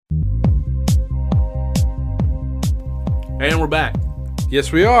And we're back.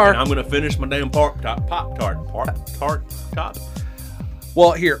 Yes, we are. And I'm going to finish my damn Pop-Tart. Top.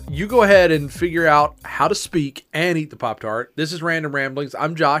 Well, here, you go ahead and figure out how to speak and eat the Pop-Tart. This is Random Ramblings.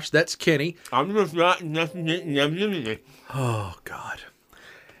 I'm Josh. That's Kenny. I'm just not. Oh, God.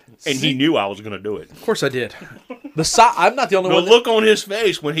 And he knew I was going to do it. Of course I did. I'm not the only The one. look on his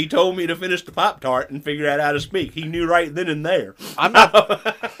face when he told me to finish the Pop-Tart and figure out how to speak. He knew right then and there. I'm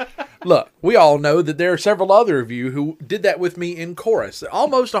not. Look, we all know that there are several other of you who did that with me in chorus.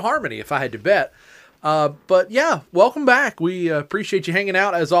 Almost a harmony, if I had to bet. But yeah, welcome back. We appreciate you hanging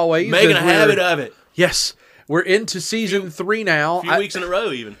out as always. Making a habit of it. Yes. We're into season 3 now. A few weeks in a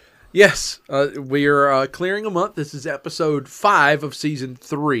row, even. Yes. We are clearing a month. This is episode 5 of season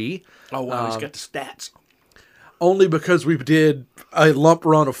 3. Oh, wow. He's got the stats. Only because we did a lump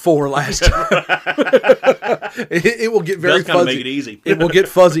run of 4 last time. it will get very fuzzy. Make it easy. It will get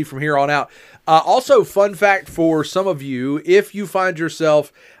fuzzy from here on out. Also, fun fact for some of you, if you find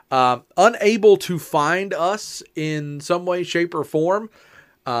yourself unable to find us in some way, shape, or form,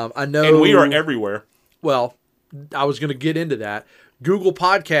 I know... And we are everywhere. Well, I was going to get into that. Google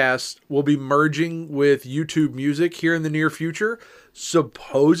Podcasts will be merging with YouTube Music here in the near future.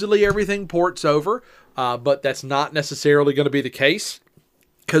 Supposedly everything ports over, but that's not necessarily going to be the case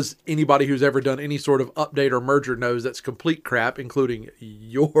because anybody who's ever done any sort of update or merger knows that's complete crap, including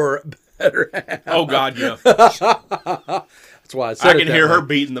your better half. Oh, God, yeah. That's why I said I can hear her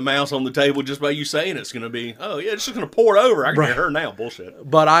beating the mouse on the table just by you saying it's going to be, oh, yeah, it's just going to pour it over. I can hear her now. Bullshit.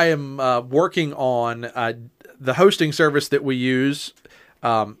 But I am working on the hosting service that we use,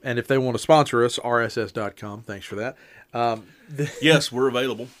 and if they want to sponsor us, rss.com. Thanks for that. Yes, we're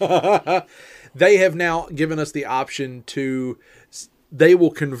available. They have now given us the option they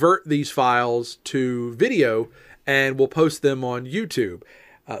will convert these files to video and we'll post them on YouTube.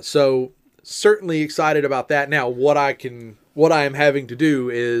 So certainly excited about that. Now, what I am having to do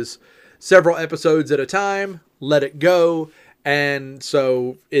is several episodes at a time, let it go. And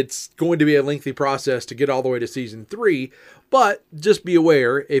so it's going to be a lengthy process to get all the way to season 3, but just be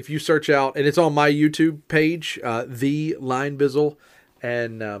aware if you search out, and it's on my YouTube page, The Line Bizzle,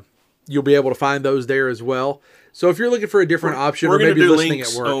 and you'll be able to find those there as well. So if you're looking for a different option, or maybe listening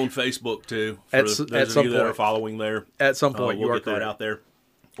at work, on Facebook too. At Those some of you that point. are following there, at some point, we'll you are get that correct. out there.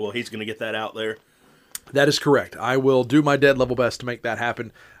 Well, he's going to get that out there. That is correct. I will do my dead level best to make that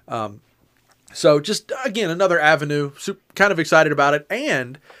happen. So just, again, another avenue. Kind of excited about it.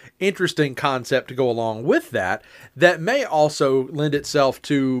 And interesting concept to go along with that may also lend itself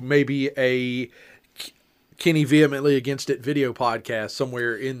to maybe a Kenny Vehemently Against It video podcast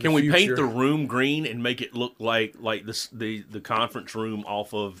somewhere in the future. Can we paint the room green and make it look like the conference room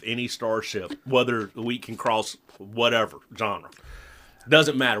off of any starship, whether we can cross whatever genre?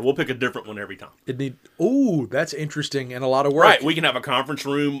 Doesn't matter. We'll pick a different one every time. That's interesting and a lot of work. Right. We can have a conference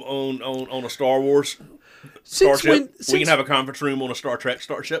room on a Star Wars starship. We can have a conference room on a Star Trek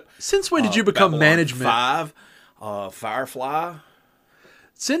starship. Since when did you become Babylon management? 5, Firefly.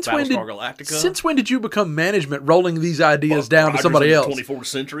 Since Battlestar Galactica. Since when did you become management, rolling these ideas down to somebody else? 24th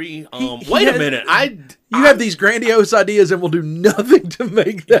century. Wait a minute. You have these grandiose ideas and will do nothing to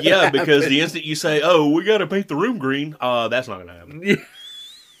make that happen. Because the instant you say, "Oh, we got to paint the room green," that's not going to happen.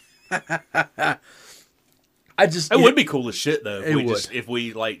 It would be cool as shit though. If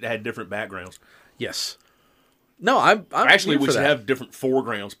we had different backgrounds. Yes. No, I'm actually here we for should that. have different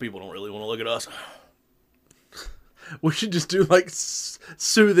foregrounds. People don't really want to look at us. We should just do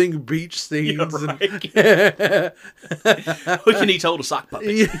soothing beach scenes. Yeah, right. We can each hold a sock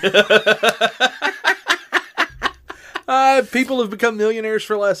puppet. People have become millionaires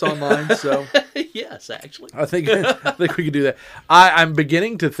for less online, so yes, actually, I think we could do that. I'm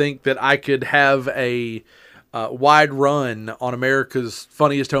beginning to think that I could have a wide run on America's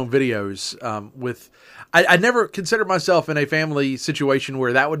Funniest Home Videos. I never considered myself in a family situation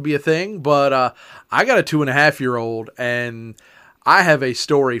where that would be a thing, but I got a 2.5-year-old, and I have a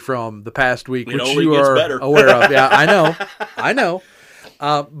story from the past week, which you are aware of. Yeah, I know.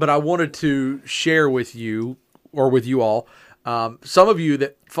 But I wanted to share with you, or with you all, some of you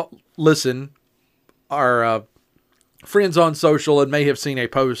that listen are friends on social and may have seen a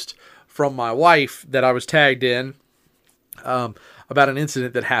post from my wife that I was tagged in about an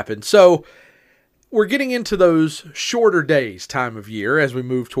incident that happened. So we're getting into those shorter days time of year as we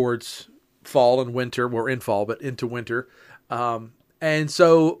move towards fall and winter. We're in fall, but into winter. And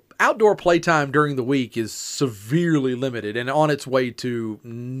so outdoor playtime during the week is severely limited and on its way to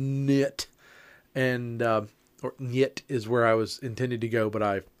nit. And, or nit is where I was intended to go, but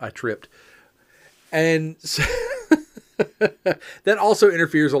I tripped. And so That also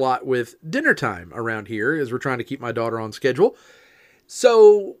interferes a lot with dinner time around here as we're trying to keep my daughter on schedule.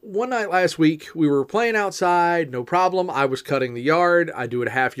 So one night last week, we were playing outside, no problem. I was cutting the yard. I do it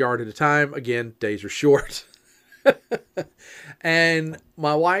a half yard at a time. Again, days are short. And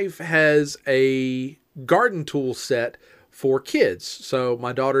my wife has a garden tool set for kids. So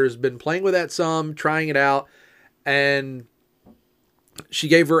my daughter has been playing with that some, trying it out. And she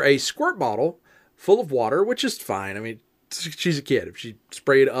gave her a squirt bottle full of water, which is fine. I mean, she's a kid. If she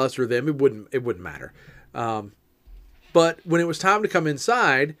sprayed us or them, it wouldn't matter. But when it was time to come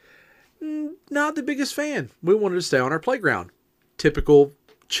inside, not the biggest fan. We wanted to stay on our playground. Typical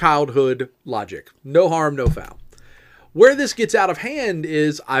childhood logic. No harm, no foul. Where this gets out of hand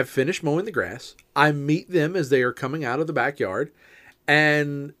is I've finished mowing the grass. I meet them as they are coming out of the backyard.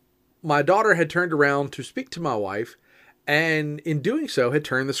 And my daughter had turned around to speak to my wife. And in doing so, had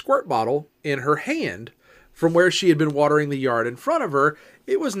turned the squirt bottle in her hand from where she had been watering the yard in front of her.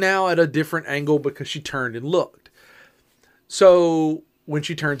 It was now at a different angle because she turned and looked. So when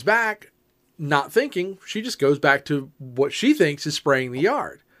she turns back, not thinking, she just goes back to what she thinks is spraying the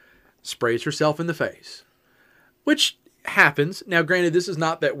yard. Sprays herself in the face. Which happens. Now, granted, this is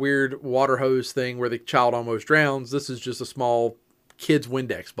not that weird water hose thing where the child almost drowns. This is just a small kid's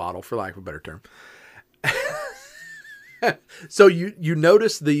Windex bottle, for lack of a better term. So you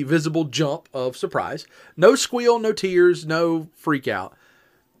notice the visible jump of surprise. No squeal, no tears, no freak out.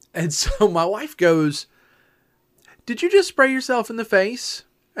 And so my wife goes, "Did you just spray yourself in the face?"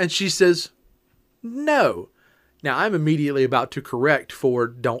 And she says, "No." Now, I'm immediately about to correct for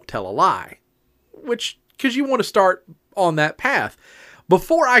don't tell a lie. Which, because you want to start on that path.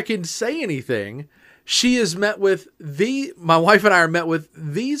 Before I can say anything, she is met with my wife and I are met with,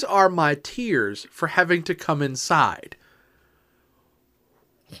 "These are my tears for having to come inside."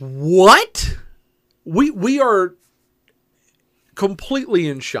 What? We are completely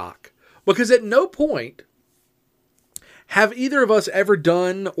in shock because at no point have either of us ever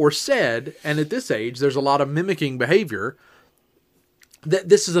done or said, and at this age, there's a lot of mimicking behavior, that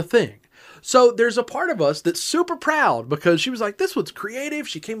this is a thing. So there's a part of us that's super proud because she was like, "This one's creative.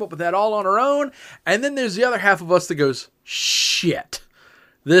 She came up with that all on her own." And then there's the other half of us that goes, "Shit,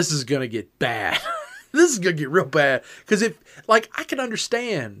 this is going to get bad." This is going to get real bad. Because I can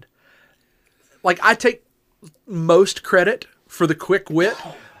understand. I take most credit for the quick wit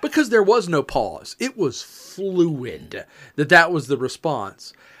because there was no pause. It was fluid that was the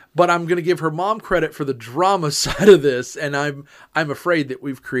response. But I'm going to give her mom credit for the drama side of this, and I'm afraid that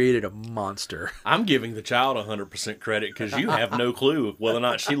we've created a monster. I'm giving the child 100% credit because you have no clue whether or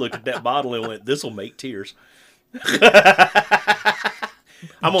not she looked at that bottle and went, "This will make tears."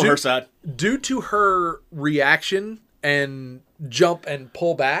 I'm on her side. Due to her reaction and jump and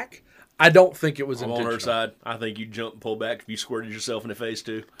pull back, I don't think it was intentional. I'm on her side. I think you jump and pull back if you squirted yourself in the face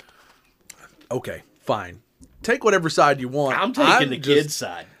too. Okay, fine. Take whatever side you want. I'm taking the kid's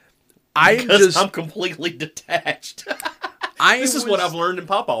side. I'm completely detached. This is what I've learned in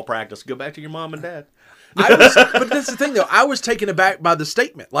pawpaw practice. Go back to your mom and dad. But that's the thing, though. I was taken aback by the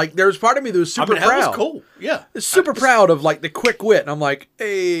statement. There was part of me that was super proud. That was cool. Yeah. Super proud of, the quick wit. And I'm like,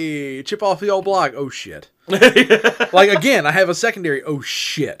 "Hey, chip off the old block." Oh, shit. Again, I have a secondary, oh,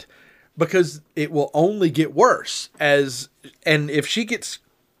 shit. Because it will only get worse. And if she gets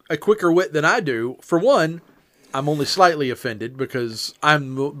a quicker wit than I do, for one, I'm only slightly offended because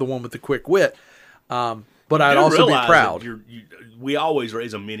I'm the one with the quick wit. But I'd also be proud. We always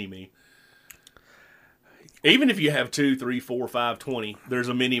raise a mini-me. Even if you have 2, 3, 4, 5, 20, there's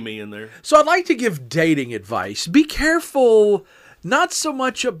a mini-me in there. So I'd like to give dating advice. Be careful, not so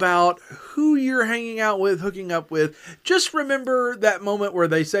much about who you're hanging out with, hooking up with. Just remember that moment where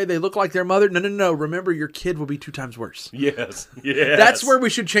they say they look like their mother. No. Remember, your kid will be 2 times worse. Yes. That's where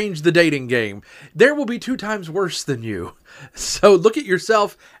we should change the dating game. There will be 2 times worse than you. So look at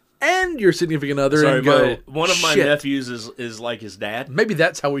yourself and your significant other and go, one of my nephews is like his dad. Maybe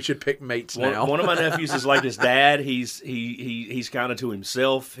that's how we should pick mates now. One of my nephews is like his dad. He's kind of to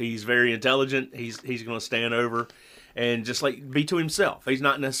himself. He's very intelligent. He's going to stand over and just be to himself. He's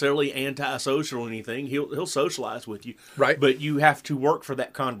not necessarily antisocial or anything. He'll socialize with you. Right. But you have to work for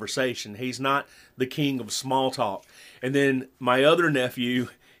that conversation. He's not the king of small talk. And then my other nephew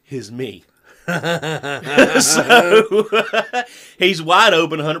is me. So he's wide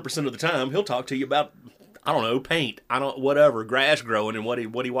open 100% of the time. He'll talk to you about, I don't know, paint, whatever, grass growing, and what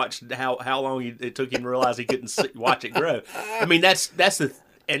he watched, how long it took him to realize he couldn't watch it grow. I mean, that's the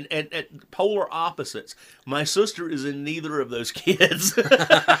and polar opposites. My sister is in neither of those kids.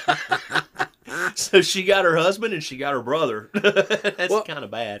 So she got her husband and she got her brother. That's kind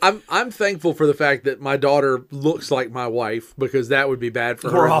of bad. I'm thankful for the fact that my daughter looks like my wife, because that would be bad for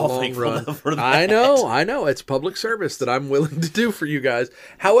her We're in the all long thankful run. for that. I know. It's public service that I'm willing to do for you guys.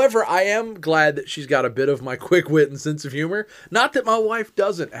 However, I am glad that she's got a bit of my quick wit and sense of humor. Not that my wife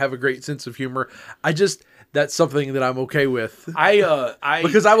doesn't have a great sense of humor. That's something that I'm okay with.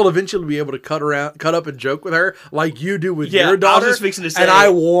 Because I will eventually be able to cut up and joke with her like you do with your daughter. I was just fixing to say, and I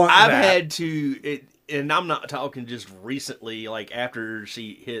want I've that. had to, and I'm not talking just recently, like after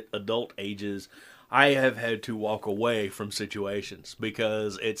she hit adult ages, I have had to walk away from situations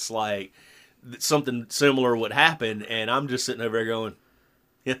because it's like something similar would happen, and I'm just sitting over there going,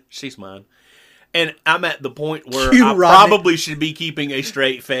 yeah, she's mine. And I'm at the point where I probably should be keeping a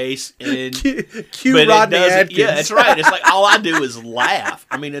straight face. And Cue Rodney Atkins. Yeah, that's right. It's like all I do is laugh.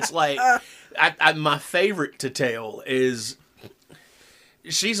 I mean, it's like my favorite to tell is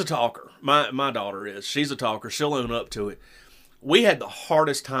she's a talker. My daughter is. She's a talker. She'll own up to it. We had the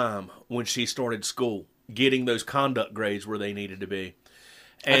hardest time when she started school getting those conduct grades where they needed to be.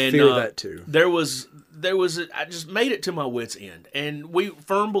 And I fear that too. There was I just made it to my wit's end, and we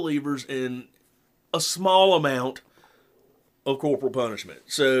firm believers in a small amount of corporal punishment.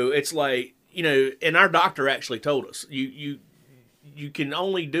 So it's like, and our doctor actually told us, you can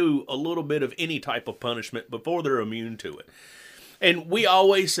only do a little bit of any type of punishment before they're immune to it. And we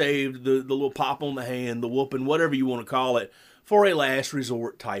always saved the little pop on the hand, the whooping, whatever you want to call it, for a last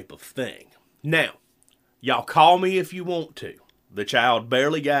resort type of thing. Now, y'all call me if you want to. The child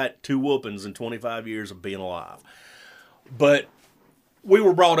barely got 2 whoopings in 25 years of being alive. But we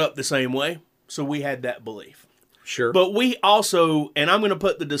were brought up the same way. So we had that belief. Sure. But we also, and I'm going to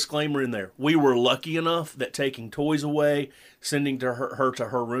put the disclaimer in there, we were lucky enough that taking toys away, sending her to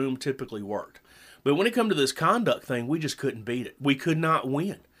her room typically worked. But when it come to this conduct thing, we just couldn't beat it. We could not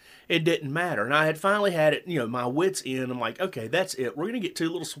win. It didn't matter. And I had finally had it, my wits end. I'm like, okay, that's it. We're going to get 2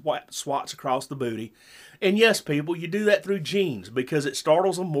 little swats across the booty. And yes, people, you do that through genes because it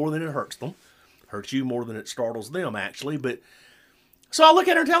startles them more than it hurts them. Hurts you more than it startles them, actually. But so I look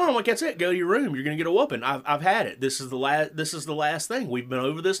at her and tell her, I'm like, that's it. Go to your room. You're going to get a whooping. I've had it. This is the last thing. We've been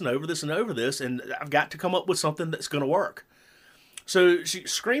over this and over this and over this, and I've got to come up with something that's going to work. So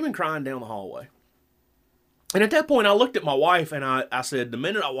she's screaming, crying down the hallway. And at that point, I looked at my wife and I said, the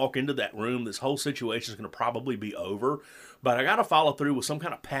minute I walk into that room, this whole situation is going to probably be over, but I got to follow through with some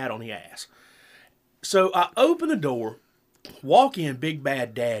kind of pat on the ass. So I open the door, walk in, big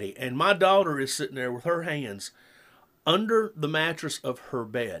bad daddy, and my daughter is sitting there with her hands under the mattress of her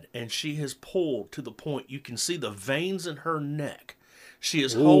bed, and she has pulled to the point you can see the veins in her neck. She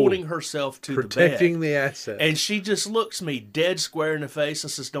is holding herself to the bed. Protecting the asset. And she just looks me dead square in the face and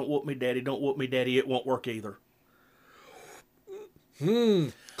says, don't whoop me, Daddy. Don't whoop me, Daddy. It won't work either.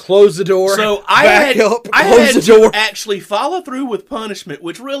 Close the door. So I had to actually follow through with punishment,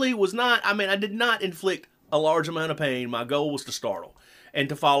 which really was not, I did not inflict a large amount of pain. My goal was to startle and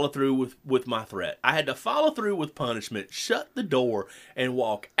to follow through with my threat. I had to follow through with punishment, shut the door, and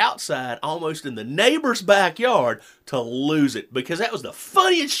walk outside almost in the neighbor's backyard to lose it, because that was the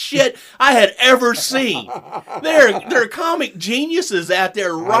funniest shit I had ever seen. There are comic geniuses out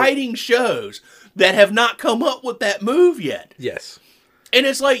there writing shows that have not come up with that move yet. Yes. And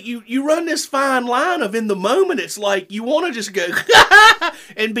it's like you run this fine line of, in the moment, it's like you want to just go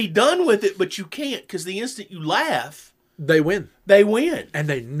and be done with it, but you can't, because the instant you laugh, they win. They win. And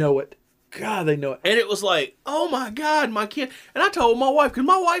they know it. God, they know it. And it was like, oh my God, my kid. And I told my wife, because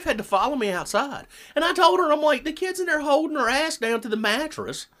my wife had to follow me outside. And I told her, I'm like, the kid's in there holding her ass down to the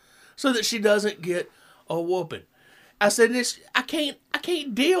mattress so that she doesn't get a whooping. I said, I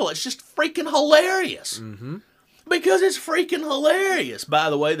can't deal. It's just freaking hilarious. Mm-hmm. Because it's freaking hilarious.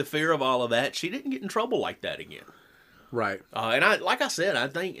 By the way, the fear of all of that, she didn't get in trouble like that again. Right. And like I said, I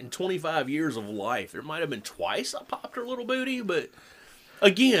think in 25 years of life, there might have been twice I popped her little booty, but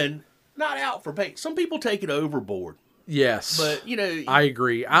again, not out for pain. Some people take it overboard. Yes. But, I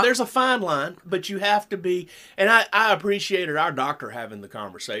agree. There's a fine line, but you have to be, and I appreciated our doctor having the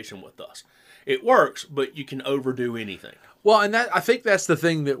conversation with us. It works, but you can overdo anything. Well, and I think that's the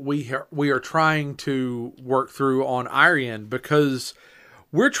thing that we are trying to work through on our end, because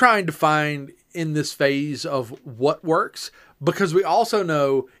we're trying to find in this phase of what works, because we also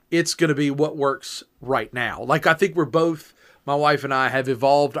know it's going to be what works right now. Like, I think my wife and I have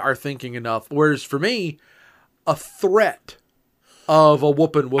evolved our thinking enough. Whereas for me, a threat of a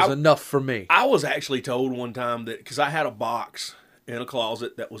whooping was enough for me. I was actually told one time that, because I had a box in a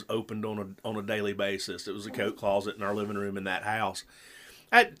closet that was opened on a daily basis. It was a coat closet in our living room in that house.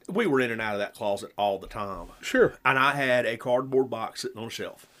 We were in and out of that closet all the time. Sure. And I had a cardboard box sitting on a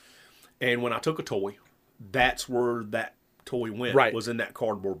shelf. And when I took a toy, that's where that toy went. Right. Was in that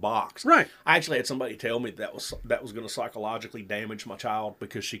cardboard box. Right. I actually had somebody tell me that was going to psychologically damage my child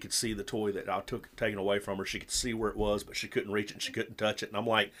because she could see the toy that I took taken away from her. She could see where it was, but she couldn't reach it and she couldn't touch it. And I'm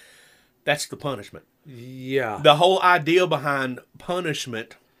like, that's the punishment. Yeah. The whole idea behind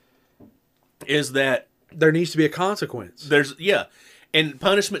punishment is that There needs to be a consequence. and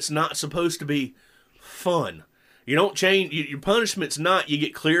punishment's not supposed to be fun. You don't change your punishment's not you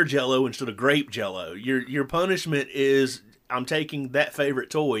get clear Jello instead of grape Jello. Your punishment is I'm taking that favorite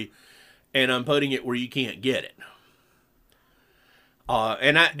toy and I'm putting it where you can't get it.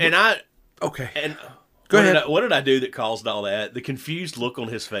 Okay. And Go ahead. What did I do that caused all that? The confused look on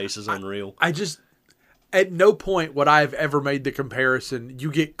his face is unreal. I just, at no point would I have ever made the comparison.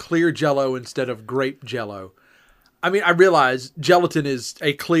 You get clear Jello instead of grape Jello. I mean, I realize gelatin is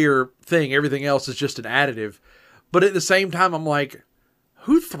a clear thing. Everything else is just an additive. But at the same time, I'm like,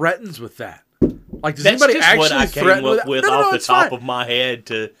 who threatens with that? Like, does That's anybody just actually what I threaten came up with No, off the it's top fine. of my head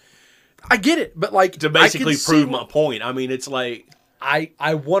to I get it, but like basically I can prove see- my point. I mean, it's like I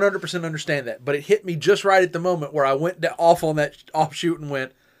 100% understand that, but it hit me just right at the moment where I went off on that offshoot and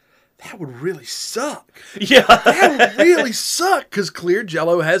went, that would really suck. yeah. That would really suck because clear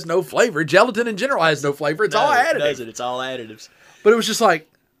Jello has no flavor. Gelatin in general has no flavor. It's all No, it additive. doesn't. It's all additives. But it was just like,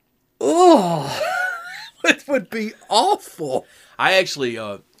 oh, it would be awful. I actually,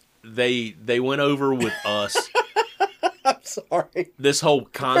 they went over with us I'm sorry. this whole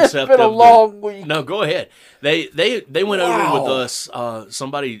concept been a of long week. No, go ahead. They went over Wow. with us.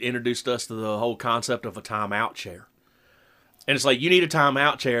 Somebody introduced us to the whole concept of a timeout chair, and it's like you need a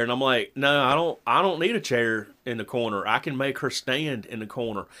timeout chair, and I'm like, no, I don't need a chair in the corner. I can make her stand in the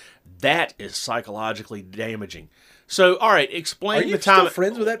corner. That is psychologically damaging. So, all right, explain Are you the time. still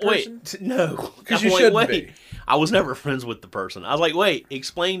friends with that person? Wait, no, 'Cause you I'm like, shouldn't wait. be. I was never friends with the person. I was like, wait,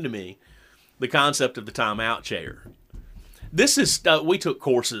 explain to me the concept of the timeout chair. This is we took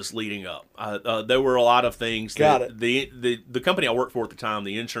courses leading up. There were a lot of things. Got That the company I worked for at the time,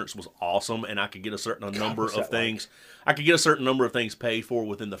 the insurance was awesome, and I could get a certain number what's of that things. I could get a certain number of things paid for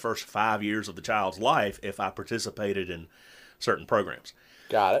within the first 5 years of the child's life if I participated in certain programs.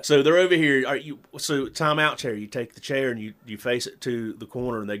 Got it. So they're over here. So timeout chair. You take the chair and you face it to the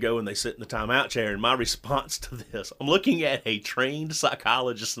corner, and they go and they sit in the timeout chair. And my response to this, I'm looking at a trained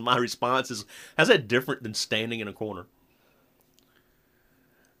psychologist, and my response is, "How's that different than standing in a corner?"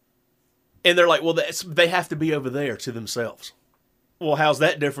 And they're like, "Well, they have to be over there to themselves." Well, how's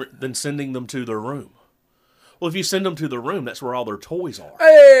that different than sending them to their room? Well, if you send them to their room, that's where all their toys are.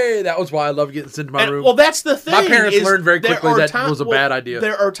 Hey, that was why I love getting sent to my room. Well, that's the thing. My parents is learned very there quickly are that was a bad idea.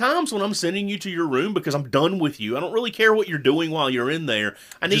 There are times when I'm sending you to your room because I'm done with you. I don't really care what you're doing while you're in there.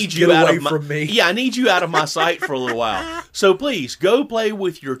 I need Just you get out away of my, from me. Yeah, I need you out of my sight for a little while. So please go play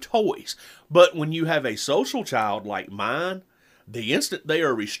with your toys. But when you have a social child like mine, the instant they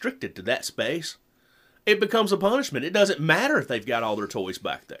are restricted to that space, it becomes a punishment. It doesn't matter if they've got all their toys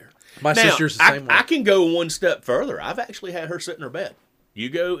back there. My Now, sister's the same way. I can go one step further. I've actually had her sit in her bed. You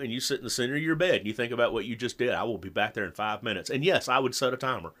go and you sit in the center of your bed and you think about what you just did. I will be back there in 5 minutes. And yes, I would set a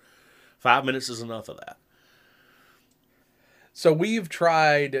timer. 5 minutes is enough of that. So we've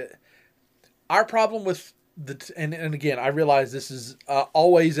tried. Our problem with and again, I realize this is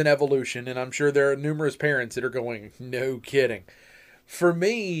always an evolution, and I'm sure there are numerous parents that are going, no kidding. For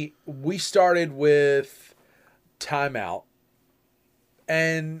me, we started with timeout.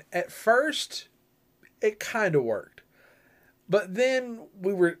 And at first, it kind of worked. But then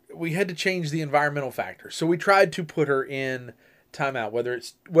we had to change the environmental factor. So we tried to put her in timeout, whether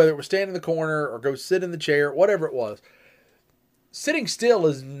it was stand in the corner or go sit in the chair, whatever it was. Sitting still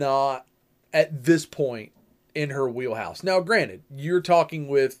is not, at this point, in her wheelhouse. Now, granted, you're talking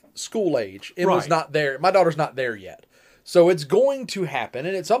with school age. Emma's Right. not there. My daughter's not there yet. So it's going to happen,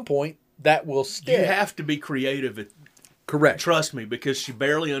 and at some point, that will stick. You have to be creative. Correct. Trust me, because she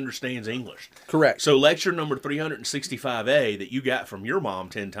barely understands English. Correct. So lecture number 365A that you got from your mom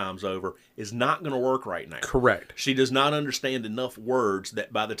 10 times over is not going to work right now. Correct. She does not understand enough words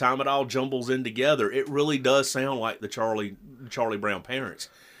that by the time it all jumbles in together, it really does sound like the Charlie Brown parents.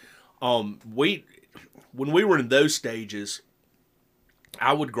 When we were in those stages,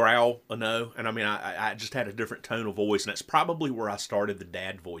 I would growl a no, and I mean I just had a different tone of voice, and that's probably where I started the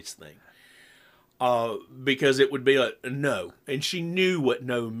dad voice thing. Because it would be a no, and she knew what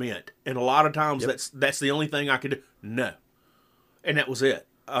no meant, and a lot of times that's the only thing I could do, no, and that was it.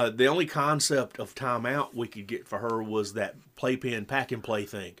 The only concept of timeout we could get for her was that playpen pack and play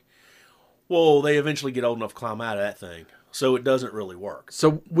thing. Well, they eventually get old enough to climb out of that thing, so it doesn't really work.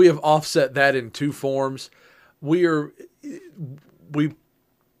 So we have offset that in two forms. We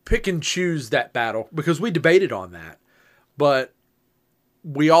pick and choose that battle because we debated on that, but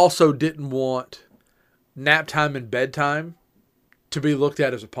we also didn't want nap time and bedtime to be looked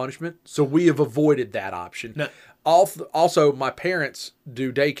at as a punishment. So we have avoided that option. No. Also, my parents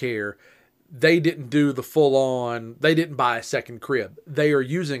do daycare. They didn't do the full on, they didn't buy a second crib. They are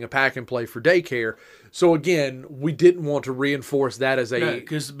using a pack and play for daycare. So again, we didn't want to reinforce that as a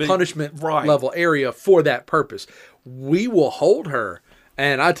punishment level area for that purpose. We will hold her.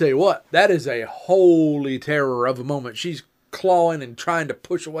 And I tell you what, that is a holy terror of a moment. She's clawing and trying to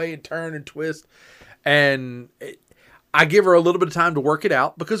push away and turn and twist. And I give her a little bit of time to work it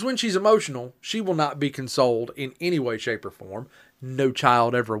out because when she's emotional, she will not be consoled in any way, shape, or form. No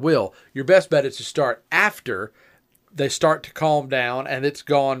child ever will. Your best bet is to start after they start to calm down and it's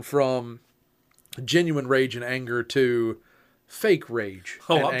gone from genuine rage and anger to fake rage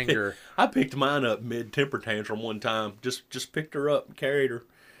and anger. I picked mine up mid-temper tantrum one time. Just picked her up and carried her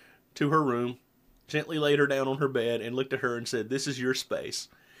to her room, gently laid her down on her bed and looked at her and said, "This is your space.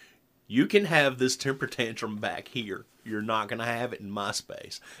 You can have this temper tantrum back here. You're not going to have it in my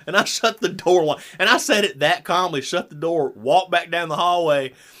space." And I shut the door. And I said it that calmly, shut the door, walked back down the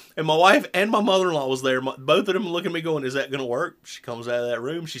hallway. And my wife and my mother-in-law was there. Both of them looking at me going, "Is that going to work?" She comes out of that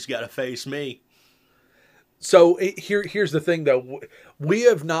room. She's got to face me. So here's the thing, though. We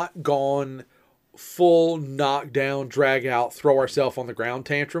have not gone full knockdown, drag out, throw ourselves on the ground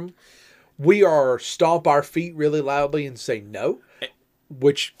tantrum. We are stomp our feet really loudly and say no.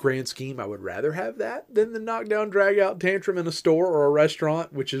 Which grand scheme I would rather have that than the knockdown, drag out tantrum in a store or a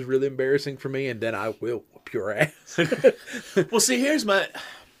restaurant, which is really embarrassing for me, and then I will whoop your ass. Well, see,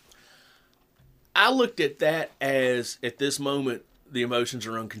 I looked at that as, at this moment, the emotions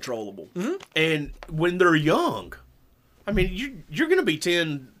are uncontrollable. Mm-hmm. And when they're young, I mean, you're going to be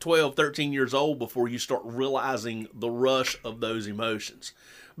 10, 12, 13 years old before you start realizing the rush of those emotions.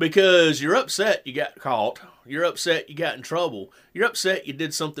 Because you're upset you got caught. You're upset you got in trouble. You're upset you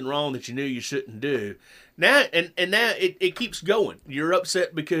did something wrong that you knew you shouldn't do. Now now it keeps going. You're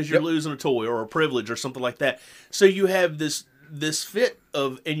upset because you're losing a toy or a privilege or something like that. So you have this fit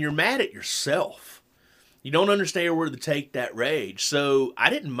of, and you're mad at yourself. You don't understand where to take that rage. So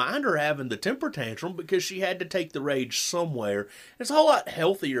I didn't mind her having the temper tantrum because she had to take the rage somewhere. It's a whole lot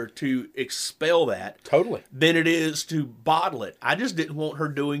healthier to expel that than it is to bottle it. I just didn't want her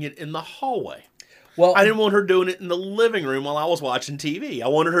doing it in the hallway. Well, I didn't want her doing it in the living room while I was watching TV. I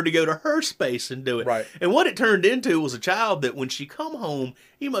wanted her to go to her space and do it. Right. And what it turned into was a child that when she come home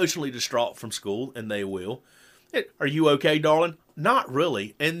emotionally distraught from school, and they will, "Are you okay, darling?" Not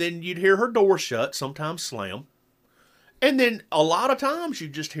really. And then you'd hear her door shut, sometimes slam. And then a lot of times you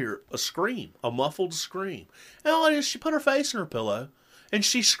just hear a scream, a muffled scream. And all it is, she put her face in her pillow and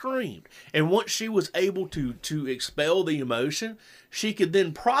she screamed. And once she was able to expel the emotion, she could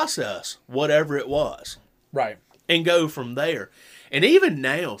then process whatever it was. Right. And go from there. And even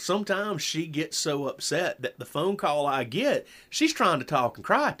now, sometimes she gets so upset that the phone call I get, she's trying to talk and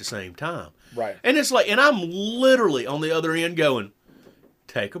cry at the same time. Right. And it's like, and I'm literally on the other end going,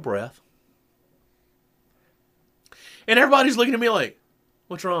 "Take a breath." And everybody's looking at me like,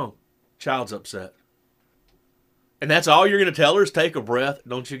 "What's wrong?" "Child's upset." And that's all you're going to tell her is take a breath?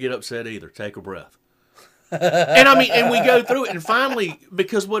 Don't you get upset either. Take a breath. And I mean, and we go through it, and finally,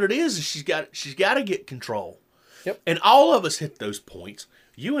 because what it is she's got to get control. Yep. And all of us hit those points.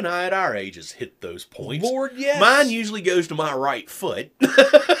 You and I at our ages hit those points. Lord, yes. Mine usually goes to my right foot.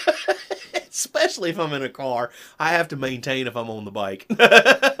 Especially if I'm in a car. I have to maintain if I'm on the bike.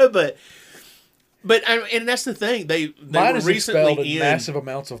 But and that's the thing. They Mine were recently in massive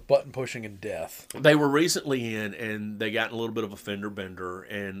amounts of button pushing and death. They were recently in, and they got in a little bit of a fender bender,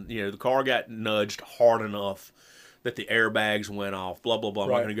 and the car got nudged hard enough that the airbags went off. Blah blah blah.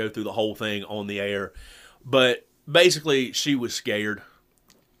 I'm not going to go through the whole thing on the air, but basically she was scared.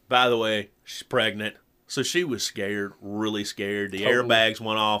 By the way, she's pregnant, so she was scared, really scared. The airbags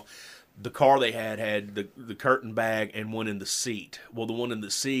went off. The car they had the curtain bag and one in the seat. Well, the one in the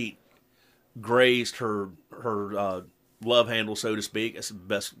seat grazed her love handle, so to speak.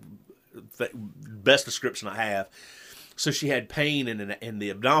 That's the best description I have. So she had pain in the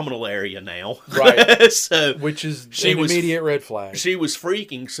abdominal area now. Right. So which is an immediate red flag. She was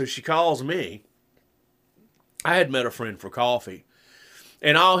freaking, so she calls me. I had met a friend for coffee,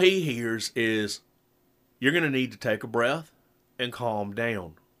 and all he hears is, "You're going to need to take a breath and calm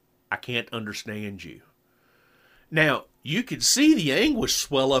down. I can't understand you." Now, you could see the anguish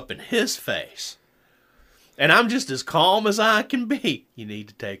swell up in his face. And I'm just as calm as I can be. "You need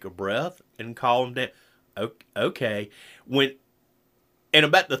to take a breath and calm down." Okay. And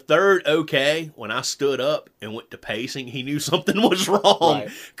about the third okay, when I stood up and went to pacing, he knew something was wrong. Right.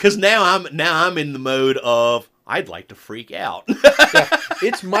 Because now I'm in the mode of I'd like to freak out. Yeah.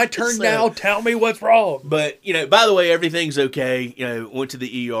 It's my turn now. Tell me what's wrong. But by the way, everything's okay. Went to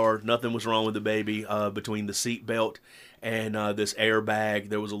the ER. Nothing was wrong with the baby. Between the seat belt and this airbag,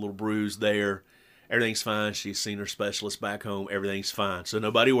 there was a little bruise there. Everything's fine. She's seen her specialist back home. Everything's fine. So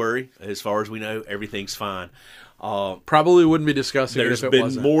nobody worry. As far as we know, everything's fine. Probably wouldn't be discussing it if it been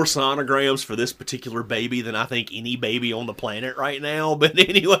wasn't. more sonograms for this particular baby than I think any baby on the planet right now. But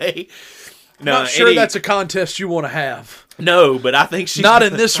anyway, Not sure that's a contest you want to have. No, but I think she's not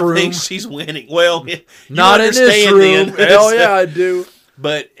in this room. I think she's winning. Well, not in this room. Hell yeah, I do.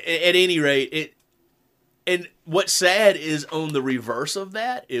 But at any rate, and what's sad is on the reverse of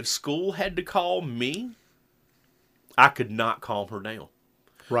that, if school had to call me, I could not calm her down.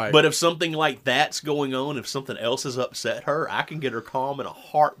 Right. But if something like that's going on, if something else has upset her, I can get her calm in a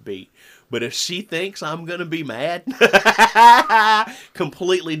heartbeat. But if she thinks I'm going to be mad,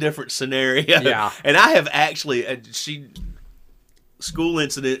 completely different scenario. Yeah. And I have actually, school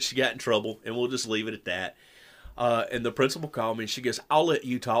incident, she got in trouble, and we'll just leave it at that. And the principal called me, and she goes, I'll let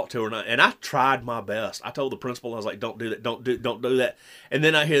you talk to her. And I tried my best. I told the principal, I was like, don't do that, don't do that. And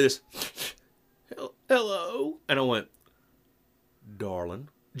then I hear this, hello. And I went, darling.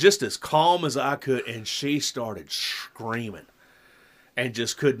 Just as calm as I could, and she started screaming and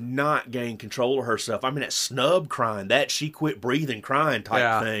just could not gain control of herself. I mean, that snub crying, that she quit breathing crying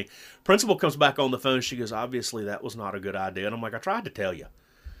type thing. Principal comes back on the phone. She goes, obviously, that was not a good idea. And I'm like, I tried to tell you.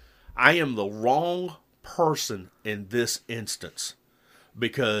 I am the wrong person in this instance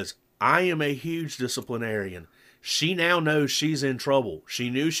because I am a huge disciplinarian. She now knows she's in trouble. She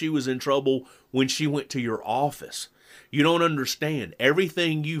knew she was in trouble when she went to your office. You don't understand.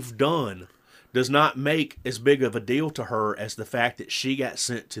 Everything you've done does not make as big of a deal to her as the fact that she got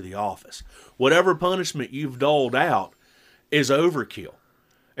sent to the office. Whatever punishment you've doled out is overkill.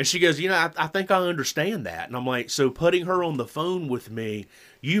 And she goes, I think I understand that. And I'm like, so putting her on the phone with me,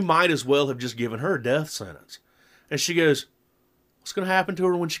 you might as well have just given her a death sentence. And she goes, what's going to happen to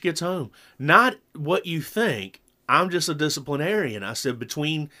her when she gets home? Not what you think. I'm just a disciplinarian. I said,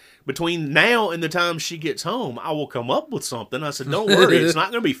 between now and the time she gets home, I will come up with something. I said, don't worry. It's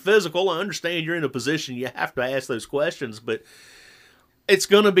not going to be physical. I understand you're in a position you have to ask those questions, but it's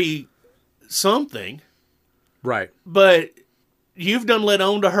going to be something. Right. But you've done let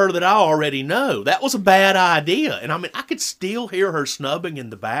on to her that I already know. That was a bad idea. And I mean, I could still hear her snubbing in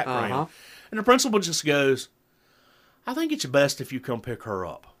the background. Uh-huh. And the principal just goes, I think it's best if you come pick her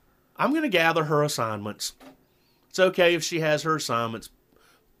up. I'm going to gather her assignments. It's okay if she has her assignments.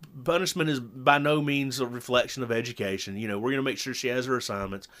 Punishment is by no means a reflection of education. We're going to make sure she has her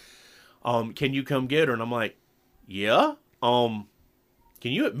assignments. Can you come get her? And I'm like, yeah. Can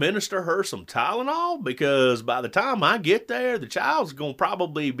you administer her some Tylenol? Because by the time I get there, the child's going to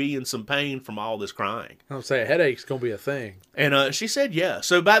probably be in some pain from all this crying. I'll say a headache's going to be a thing. And she said, yeah.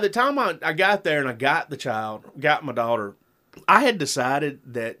 So by the time I got there and I got the child, got my daughter, I had decided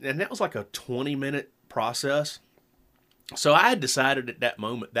that, and that was like a 20-minute process. So I had decided at that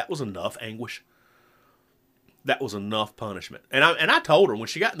moment that was enough anguish. That was enough punishment. And I told her when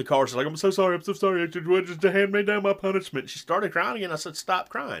she got in the car, she's like, I'm so sorry. Just hand me down my punishment. She started crying again. I said, stop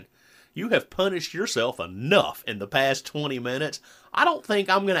crying. You have punished yourself enough in the past 20 minutes. I don't think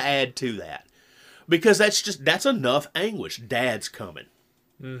I'm going to add to that. Because that's enough anguish. Dad's coming.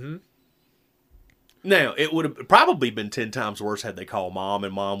 Mm-hmm. Now, it would have probably been 10 times worse had they called mom,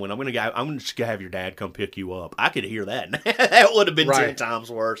 and mom went, I'm going to just have your dad come pick you up. I could hear that. That would have been 10 times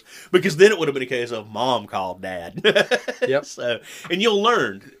worse, because then it would have been a case of mom called dad. Yep. So, and you'll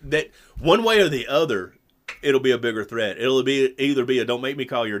learn that one way or the other, it'll be a bigger threat. It'll be either be a don't make me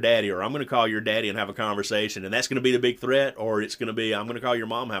call your daddy, or I'm going to call your daddy and have a conversation, and that's going to be the big threat, or it's going to be I'm going to call your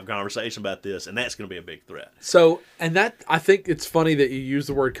mom and have a conversation about this, and that's going to be a big threat. So, and that, I think it's funny that you use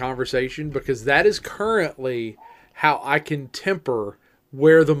the word conversation, because that is currently how I can temper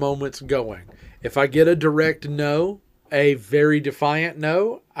where the moment's going. If I get a direct no, a very defiant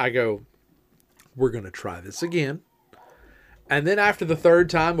no, I go, we're going to try this again. And then after the third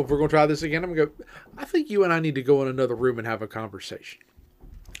time, if we're going to try this again, I'm going to go, I think you and I need to go in another room and have a conversation.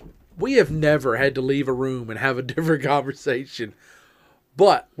 We have never had to leave a room and have a different conversation,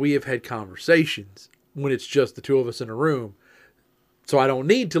 but we have had conversations when it's just the two of us in a room. So I don't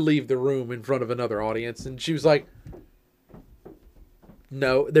need to leave the room in front of another audience. And she was like,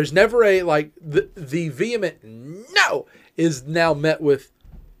 no, there's never a, like, the vehement no is now met with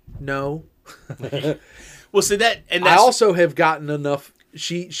no. Well, see that, and I also have gotten enough.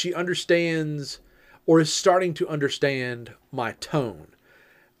 She understands, or is starting to understand, my tone.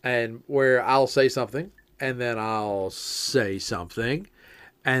 and where I'll say something, and then I'll say something,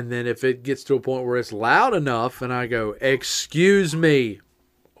 and then if it gets to a point where it's loud enough, and I go, "Excuse me,"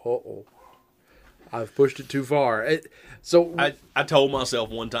 I've pushed it too far. I told myself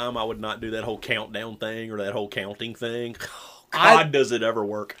one time I would not do that whole countdown thing or that whole counting thing. God, does it ever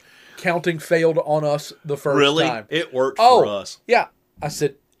work? Counting failed on us the first time. It worked for us. Yeah. I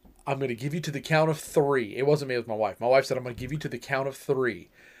said, I'm going to give you to the count of 3. It wasn't me, it was my wife. My wife said, I'm going to give you to the count of 3.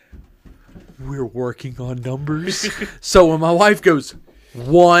 We're working on numbers. So when my wife goes,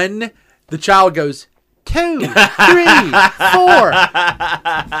 1, the child goes, 2, 3, 4.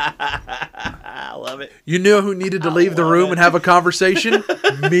 I love it. You know who needed to leave the room and have a conversation?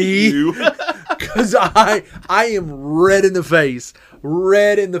 Me. Because I am red in the face.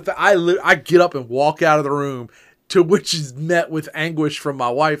 I get up and walk out of the room, to which is met with anguish from my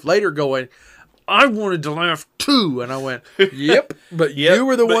wife later going, I wanted to laugh too. And I went, yep, but you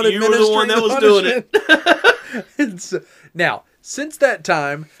were the one administering the was doing it. So, now, since that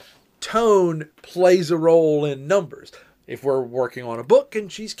time, tone plays a role in numbers. If we're working on a book and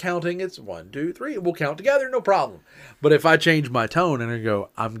she's counting, it's 1, 2, 3. We'll count together, no problem. But if I change my tone and I go,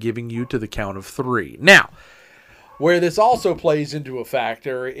 I'm giving you to the count of 3. Now, where this also plays into a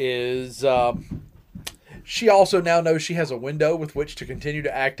factor is she also now knows she has a window with which to continue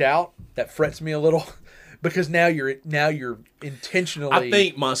to act out. That frets me a little because now you're intentionally. I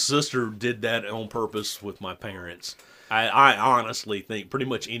think my sister did that on purpose with my parents. I honestly think pretty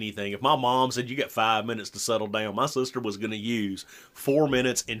much anything. If my mom said you got 5 minutes to settle down, my sister was going to use 4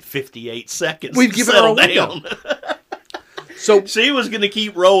 minutes and 58 seconds. We've given her a window. So she was going to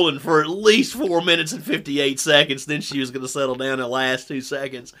keep rolling for at least 4 minutes and 58 seconds. Then she was going to settle down in the last 2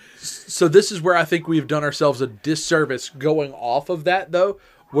 seconds. So this is where I think we've done ourselves a disservice going off of that, though,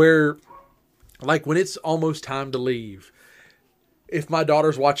 where like when it's almost time to leave, if my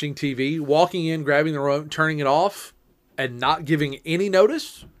daughter's watching TV, walking in, grabbing the remote, turning it off, and not giving any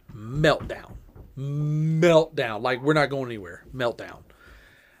notice, meltdown. Like, we're not going anywhere. Meltdown.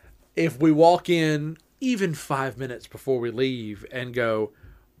 If we walk in even 5 minutes before we leave and go,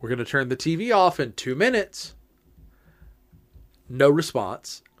 we're going to turn the TV off in 2 minutes. No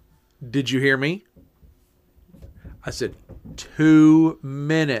response. Did you hear me? I said, 2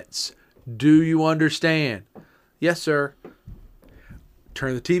 minutes. Do you understand? Yes, sir.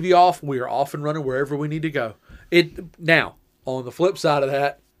 Turn the TV off. We are off and running wherever we need to go. Now, on the flip side of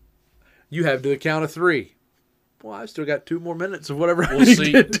that, you have to the count of 3. Well, I've still got 2 more minutes of whatever I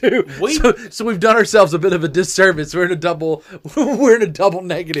need to do. So we've done ourselves a bit of a disservice. We're in a double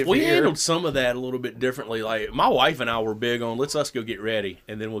negative. We here. handled some of that a little bit differently. Like my wife and I were big on let's go get ready,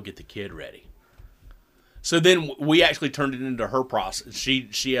 and then we'll get the kid ready. So then we actually turned it into her process.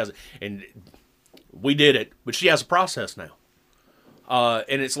 She has, and we did it, but she has a process now.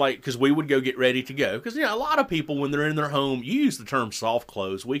 And it's like, because we would go get ready to go. Because, a lot of people, when they're in their home, you use the term soft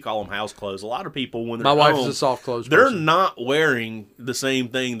clothes. We call them house clothes. A lot of people, when they're My wife home, is a soft clothes they're person. not wearing the same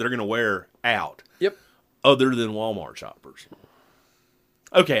thing they're going to wear out. Yep. Other than Walmart shoppers.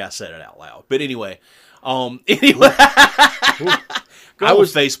 Okay, I said it out loud. But anyway. Go on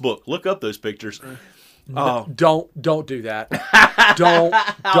Facebook. Look up those pictures. Don't do that. Don't.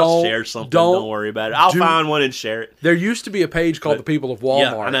 I'll share something. Don't worry about it. I'll find one and share it. There used to be a page called The People of Walmart,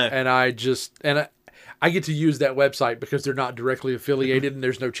 yeah, I know. and I get to use that website because they're not directly affiliated and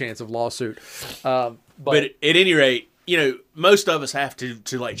there's no chance of lawsuit. But at any rate, most of us have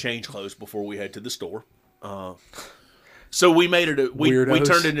to like change clothes before we head to the store. So we made it. We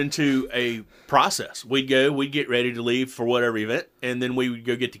turned it into a process. We'd get ready to leave for whatever event, and then we would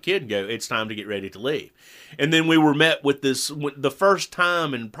go get the kid and go, it's time to get ready to leave. And then we were met with this, the first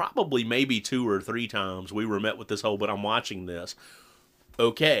time, and probably maybe 2 or 3 times, we were met with this whole, but I'm watching this.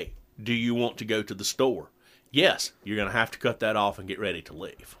 Okay, do you want to go to the store? Yes, you're going to have to cut that off and get ready to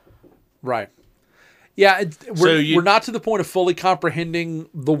leave. Right. Yeah, we're not to the point of fully comprehending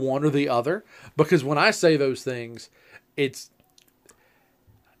the one or the other, because when I say those things, it's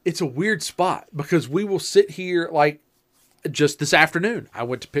a weird spot, because we will sit here like just this afternoon. I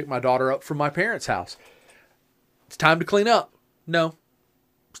went to pick my daughter up from my parents' house. It's time to clean up. No.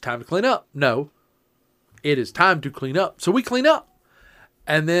 It's time to clean up. No. It is time to clean up. So we clean up.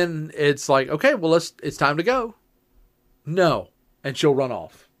 And then it's like, okay, well, it's time to go. No. And she'll run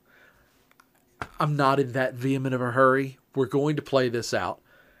off. I'm not in that vehement of a hurry. We're going to play this out.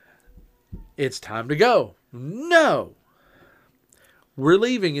 It's time to go. No. We're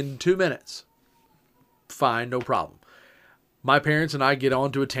leaving in 2 minutes. Fine, no problem. My parents and I get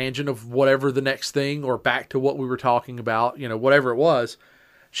onto a tangent of whatever the next thing, or back to what we were talking about, whatever it was.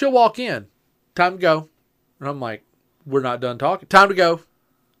 She'll walk in. Time to go. And I'm like, we're not done talking. Time to go.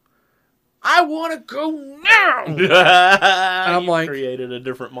 I want to go now. And I'm like, created a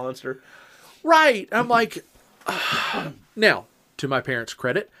different monster. right. I'm like, now, to my parents'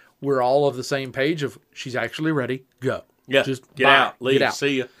 credit, we're all of the same page of she's actually ready. Go. Yeah. Just get bye. out. Leave. Get out.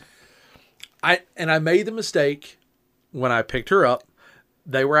 See ya. I made the mistake when I picked her up.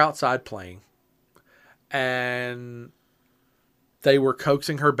 They were outside playing, and they were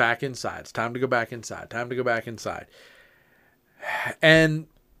coaxing her back inside. It's time to go back inside. Time to go back inside. And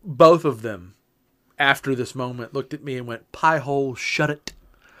both of them, after this moment, looked at me and went, "Pie hole, shut it."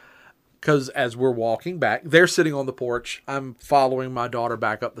 Because as we're walking back, they're sitting on the porch. I'm following my daughter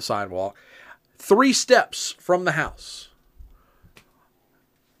back up the sidewalk. 3 steps from the house.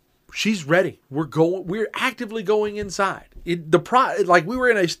 She's ready. We're actively going inside. Like we were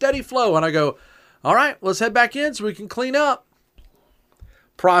in a steady flow, and I go, all right, let's head back in so we can clean up.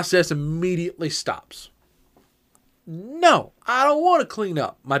 Process immediately stops. No, I don't want to clean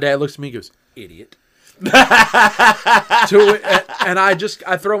up. My dad looks at me and goes, idiot. And I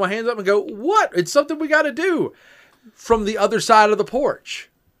throw my hands up and go, what? It's something we got to do. From the other side of the porch.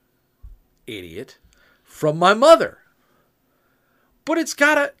 Idiot. From my mother. But it's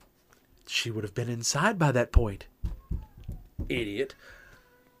got to... She would have been inside by that point. Idiot.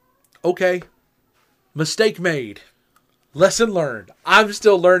 Okay. Mistake made. Lesson learned. I'm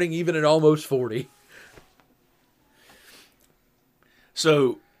still learning even at almost 40.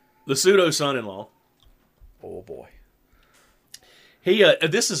 So, the pseudo son-in-law. Oh, boy. He.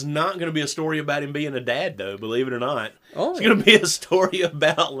 This is not going to be a story about him being a dad, though, believe it or not. Oh. It's going to be a story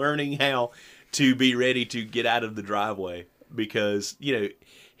about learning how to be ready to get out of the driveway. Because,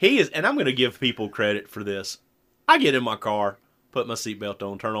 he is, and I'm going to give people credit for this. I get in my car, put my seatbelt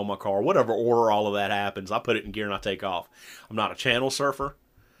on, turn on my car, whatever order all of that happens. I put it in gear and I take off. I'm not a channel surfer.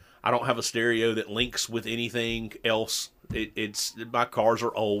 I don't have a stereo that links with anything else. My cars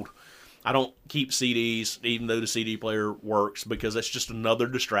are old. I don't keep CDs, even though the CD player works, because that's just another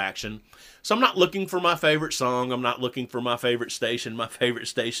distraction. So I'm not looking for my favorite song. I'm not looking for my favorite station. My favorite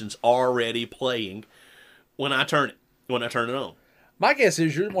station's already playing when I turn it on. My guess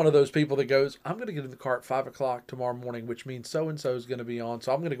is you're one of those people that goes, I'm going to get in the car at 5 o'clock tomorrow morning, which means so-and-so is going to be on,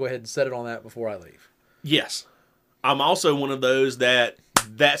 so I'm going to go ahead and set it on that before I leave. Yes. I'm also one of those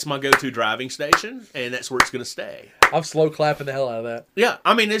that's my go-to driving station, and that's where it's going to stay. I'm slow clapping the hell out of that. Yeah,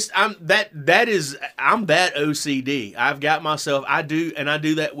 I mean, I'm that OCD. I've got myself. I do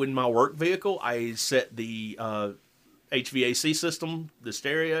that with my work vehicle. I set the HVAC system, the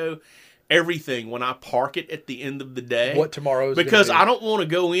stereo, everything when I park it at the end of the day. What tomorrow's because gonna be. I don't want to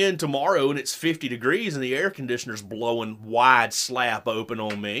go in tomorrow and it's 50 degrees and the air conditioner's blowing wide slap open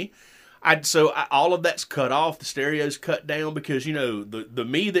on me. All of that's cut off. The stereo's cut down because, the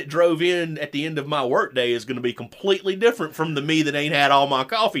me that drove in at the end of my work day is going to be completely different from the me that ain't had all my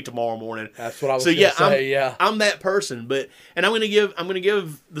coffee tomorrow morning. That's what I was going to say, yeah. I'm that person. And I'm going to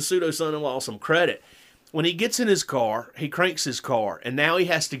give the pseudo son-in-law some credit. When he gets in his car, he cranks his car, and now he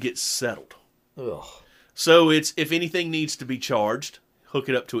has to get settled. Ugh. So if anything needs to be charged, hook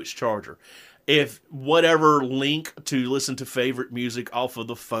it up to its charger. If whatever link to listen to favorite music off of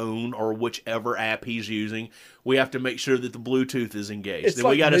the phone or whichever app he's using, we have to make sure that the Bluetooth is engaged. It's Then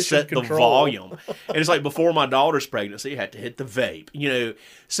like we got to mission set control. the volume. And it's like before my daughter's pregnancy, I had to hit the vape,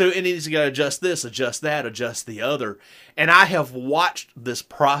 So, and he's got to adjust this, adjust that, adjust the other. And I have watched this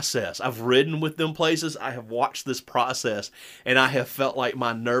process. I've ridden with them places. I have watched this process. And I have felt like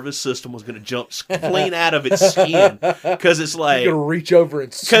my nervous system was going to jump clean out of its skin. Because it's like... You're going to reach over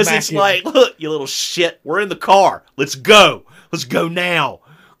and smack Because it's him. like, look, you little shit, we're in the car. Let's go. Let's go now.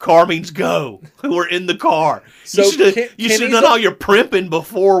 Car means go. We're in the car. So you should have done all your primping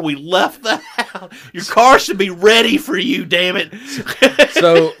before we left the house. Your car should be ready for you, damn it.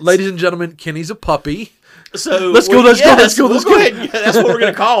 So, ladies and gentlemen, Kenny's a puppy. So Let's go. Let's go ahead. Yeah, that's what we're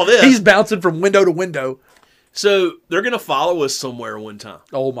going to call this. He's bouncing from window to window. So they're going to follow us somewhere one time.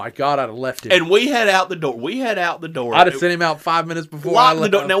 Oh, my God, I'd have left him. And we head out the door. I'd have sent him out 5 minutes before I Lock the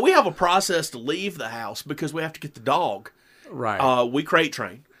left. door. Now, we have a process to leave the house because we have to get the dog. Right. We crate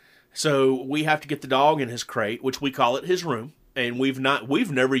train. So we have to get the dog in his crate, which we call it his room. And we've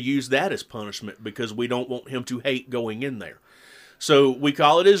never used that as punishment because we don't want him to hate going in there. So we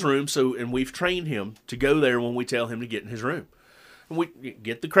call it his room. And we've trained him to go there when we tell him to get in his room. And we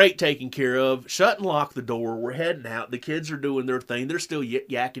get the crate taken care of, shut and lock the door. We're heading out. The kids are doing their thing. They're still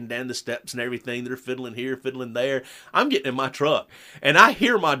yakking down the steps and everything. They're fiddling here, fiddling there. I'm getting in my truck. And I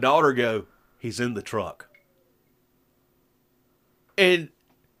hear my daughter go, "He's in the truck." And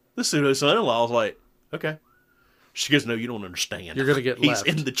the pseudo son-in-law was like, okay. She goes, no, you don't understand. You're gonna get He's left.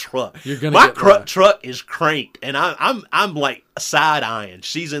 in the truck. You're gonna My get left. truck is cranked, and I'm like side eyeing.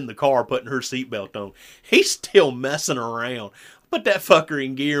 She's in the car putting her seatbelt on. He's still messing around. Put that fucker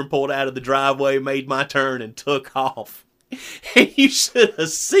in gear and pulled out of the driveway, made my turn, and took off. And you should have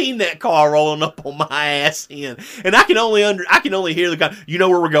seen that car rolling up on my ass end. And I can only hear the guy. You know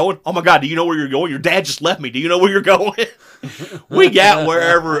where we're going? Oh my God! Do you know where you're going? Your dad just left me. Do you know where you're going? We got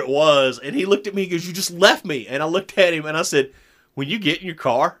wherever it was, and he looked at me and goes, "You just left me." And I looked at him and I said, "When you get in your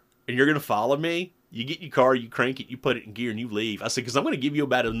car and you're gonna follow me, you get in your car, you crank it, you put it in gear, and you leave." I said, "Because I'm going to give you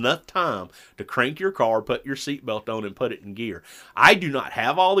about enough time to crank your car, put your seatbelt on, and put it in gear. I do not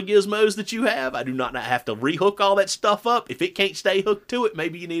have all the gizmos that you have. I do not have to rehook all that stuff up. If it can't stay hooked to it,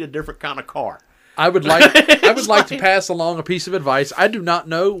 maybe you need a different kind of car." I would like to pass along a piece of advice. I do not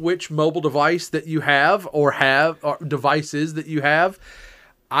know which mobile device that you have or devices that you have.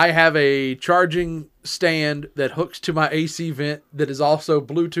 I have a charging stand that hooks to my AC vent that is also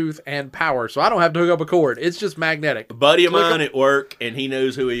Bluetooth and power, so I don't have to hook up a cord. It's just magnetic. A buddy of mine at work, and he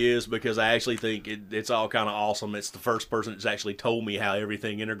knows who he is because I actually think it's all kind of awesome. It's the first person that's actually told me how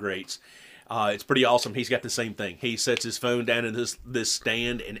everything integrates. It's pretty awesome. He's got the same thing. He sets his phone down in this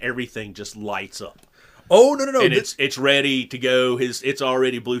stand, and everything just lights up. Oh, no. And it's ready to go. It's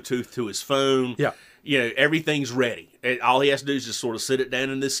already Bluetooth to his phone. Yeah. You know, everything's ready. All he has to do is just sort of sit it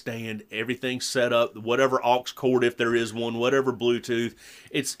down in this stand. Everything's set up. Whatever aux cord, if there is one, whatever Bluetooth,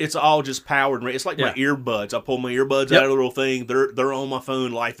 it's all just powered and ready. It's like my earbuds. I pull my earbuds out of the little thing. They're on my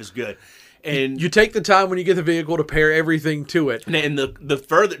phone. Life is good. And you take the time when you get the vehicle to pair everything to it. And the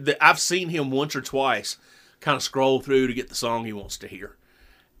further I've seen him once or twice, kind of scroll through to get the song he wants to hear,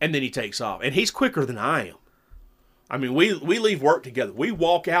 and then he takes off. And he's quicker than I am. I mean, we leave work together. We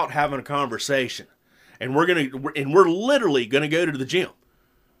walk out having a conversation. And we're literally gonna go to the gym.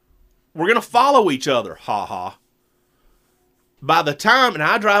 We're gonna follow each other. Ha ha. By the time, and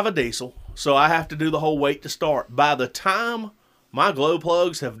I drive a diesel, so I have to do the whole wait to start. By the time my glow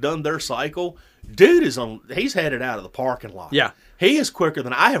plugs have done their cycle, dude he's headed out of the parking lot. Yeah. He is quicker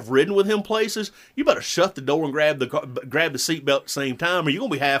than I have ridden with him places. You better shut the door and grab the seatbelt at the same time, or you're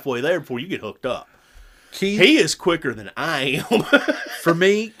gonna be halfway there before you get hooked up. He is quicker than I am. For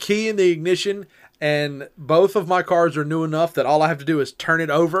me, key in the ignition. And both of my cars are new enough that all I have to do is turn it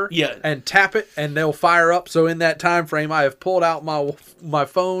over and tap it, and they'll fire up. So in that time frame, I have pulled out my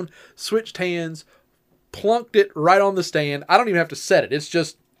phone, switched hands, plunked it right on the stand. I don't even have to set it. It's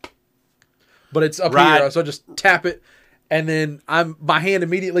just, but it's up here. So I just tap it, and then my hand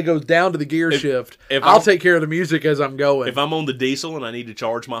immediately goes down to the gear shift. I'll take care of the music as I'm going. If I'm on the diesel and I need to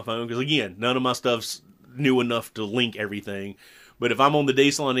charge my phone, because again, none of my stuff's new enough to link everything. But if I'm on the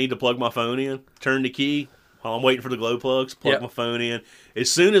diesel, I need to plug my phone in, turn the key while I'm waiting for the glow plugs, plug my phone in.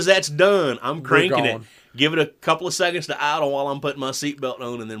 As soon as that's done, I'm cranking it. Give it a couple of seconds to idle while I'm putting my seatbelt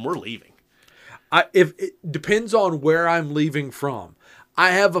on, and then we're leaving. If it depends on where I'm leaving from.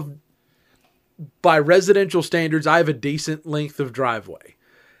 By residential standards, I have a decent length of driveway.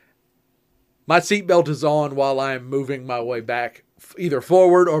 My seatbelt is on while I'm moving my way back, either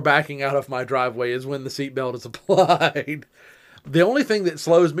forward or backing out of my driveway is when the seatbelt is applied. The only thing that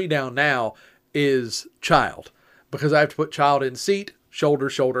slows me down now is child, because I have to put child in seat, shoulder,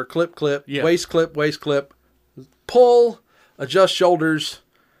 clip, waist clip, pull, adjust shoulders,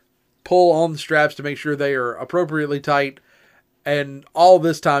 pull on the straps to make sure they are appropriately tight. And all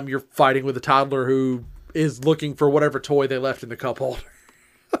this time you're fighting with a toddler who is looking for whatever toy they left in the cup holder.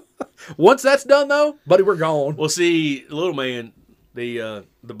 Once that's done though, buddy, we're gone. Well, see, little man, the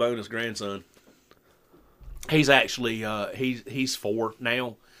bonus grandson, he's actually he's 4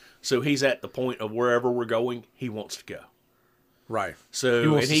 now, so he's at the point of wherever we're going, he wants to go. Right.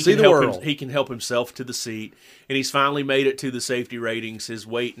 So he can help himself to the seat, and he's finally made it to the safety ratings. His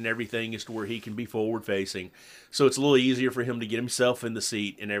weight and everything is to where he can be forward facing. So it's a little easier for him to get himself in the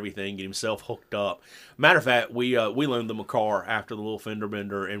seat and everything, get himself hooked up. Matter of fact, we loaned them a car after the little fender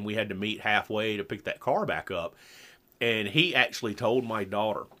bender, and we had to meet halfway to pick that car back up. And he actually told my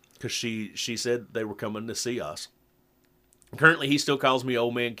daughter, because she said they were coming to see us. Currently, he still calls me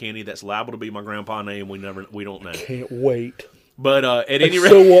Old Man Kenny. That's liable to be my grandpa name. We don't know. Can't wait. But at any rate, I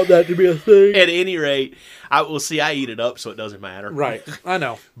still want that to be a thing. At any rate, I eat it up, so it doesn't matter. Right, I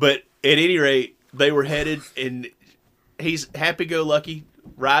know. But at any rate, they were headed, and he's happy-go-lucky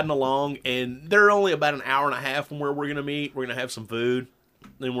riding along, and they're only about an hour and a half from where we're going to meet. We're going to have some food,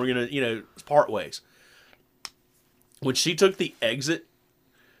 then we're going to, part ways. When she took the exit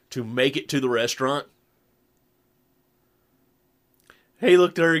to make it to the restaurant, he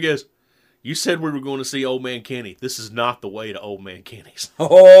looked at her and goes, You said we were going to see Old Man Kenny. This is not the way to Old Man Kenny's. You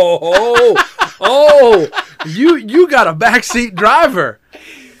got a backseat driver.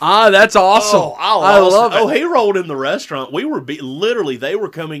 That's awesome. I love it. Oh, he rolled in the restaurant. We were literally, they were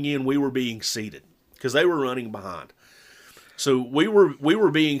coming in. We were being seated because they were running behind. So we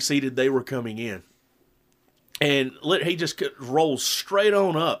were being seated. They were coming in. And he just rolls straight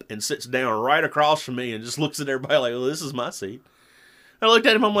on up and sits down right across from me and just looks at everybody like, well, this is my seat. I looked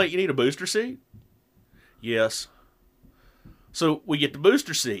at him. I'm like, you need a booster seat? Yes. So we get the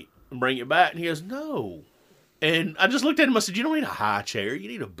booster seat and bring it back. And he goes, no. And I just looked at him. I said, you don't need a high chair. You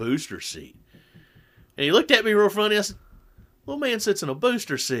need a booster seat. And he looked at me real funny. I said, little man sits in a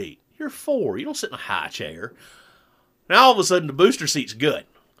booster seat. You're 4. You don't sit in a high chair. Now all of a sudden the booster seat's good.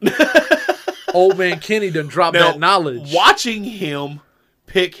 Old Man Kenny done dropped that knowledge. Watching him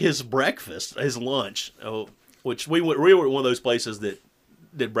pick his breakfast, his lunch, which we were at one of those places that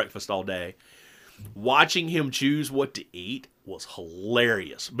did breakfast all day. Watching him choose what to eat was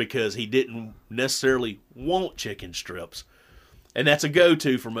hilarious because he didn't necessarily want chicken strips. And that's a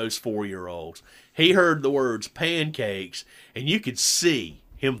go-to for most 4-year-olds. He heard the words pancakes, and you could see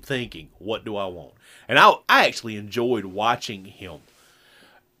him thinking, what do I want? And I actually enjoyed watching him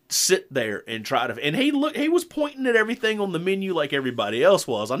sit there and try to, and he was pointing at everything on the menu like everybody else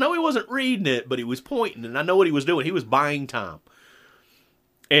was. I know he wasn't reading it, but he was pointing, and I know what he was doing. He was buying time.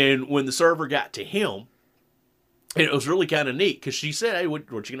 And when the server got to him, and it was really kind of neat because she said, hey, what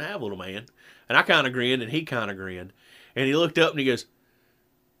you going to have, little man? And I kind of grinned, and he kind of grinned. And he looked up and he goes,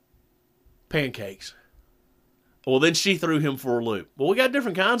 pancakes. Well, then she threw him for a loop. Well, we got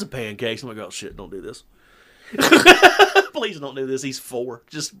different kinds of pancakes. I'm like, oh, shit, don't do this. Please don't do this. He's 4.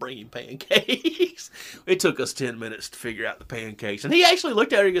 Just bring him pancakes. It took us 10 minutes to figure out the pancakes. And he actually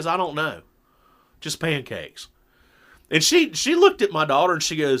looked at her and goes, I don't know. Just pancakes. And she looked at my daughter and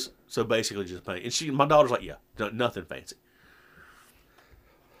she goes, so basically just pancakes. And my daughter's like, yeah, nothing fancy.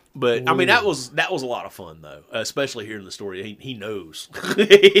 But, I mean, that was a lot of fun, though, especially hearing the story. He knows.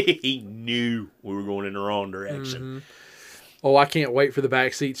 He knew we were going in the wrong direction. Mm-hmm. Oh, I can't wait for the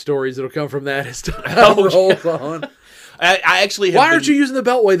backseat stories that'll come from that as time rolls on. I actually have Why aren't you using the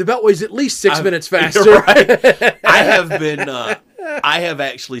Beltway? The Beltway's at least 6 minutes faster. Right. I have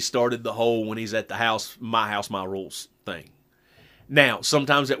actually started the whole when he's at the house, my rules thing. Now,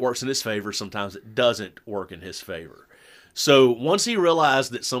 sometimes it works in his favor, sometimes it doesn't work in his favor. So once he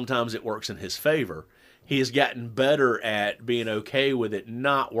realized that sometimes it works in his favor, he has gotten better at being okay with it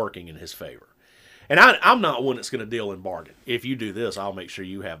not working in his favor. And I'm not one that's going to deal in bargain. If you do this, I'll make sure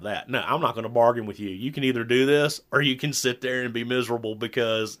you have that. No, I'm not going to bargain with you. You can either do this or you can sit there and be miserable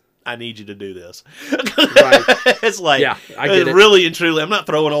because I need you to do this. Right. It's like, yeah, I get it. Really and truly, I'm not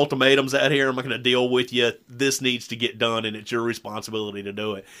throwing ultimatums out here. I'm not going to deal with you. This needs to get done and it's your responsibility to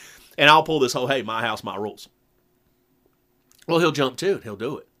do it. And I'll pull this whole, hey, my house, my rules. Well, he'll jump to it. He'll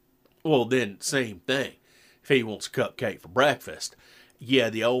do it. Well, then, same thing. If he wants a cupcake for breakfast, yeah,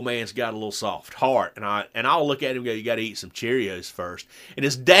 the old man's got a little soft heart. And I'll look at him and go, you got to eat some Cheerios first. And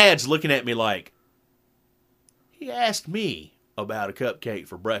his dad's looking at me like, he asked me about a cupcake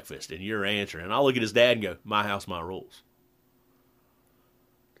for breakfast, and you're answering. And I'll look at his dad and go, my house, my rules.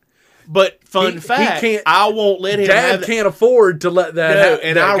 But fun fact, I won't let him have Dad can't afford to let that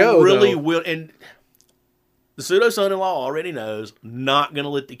and I really will. And the pseudo-son-in-law already knows, not going to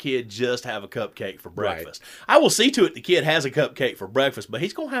let the kid just have a cupcake for breakfast. Right. I will see to it the kid has a cupcake for breakfast, but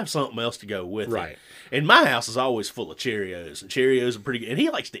he's going to have something else to go with it. And my house is always full of Cheerios, and Cheerios are pretty good. And he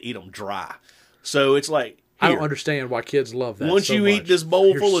likes to eat them dry. So it's like, here, I don't understand why kids love that. Once you eat this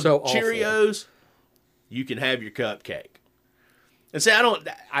bowl full of Cheerios, you can have your cupcake. And say,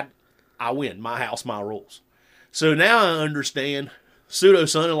 I win. My house, my rules. So now I understand. Pseudo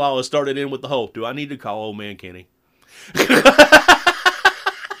son-in-law has started in with the whole, do I need to call old man Kenny?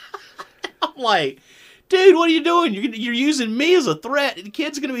 I'm like, dude, what are you doing? You're using me as a threat. The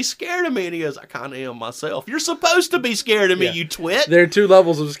kid's going to be scared of me. And he goes, I kind of am myself. You're supposed to be scared of me, you twit. There are 2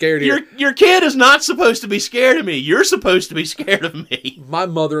 levels of scared here. Your kid is not supposed to be scared of me. You're supposed to be scared of me. My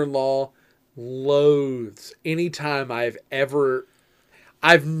mother-in-law loathes any time I've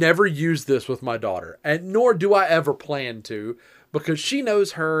never used this with my daughter, and nor do I ever plan to, because she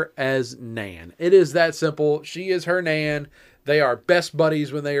knows her as Nan. It is that simple. She is her Nan. They are best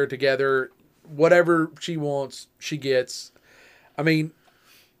buddies when they are together. Whatever she wants, she gets. I mean,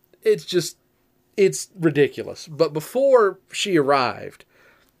 it's ridiculous. But before she arrived,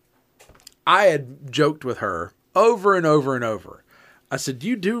 I had joked with her over and over and over. I said,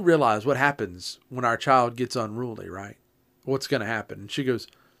 you do realize what happens when our child gets unruly, right? What's going to happen? And she goes,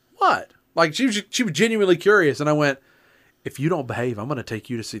 what? Like, she was genuinely curious. And I went, if you don't behave, I'm going to take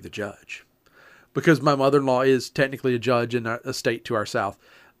you to see the judge. because my mother-in-law is technically a judge in a state to our south.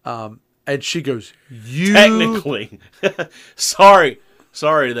 And she goes, "You Technically, sorry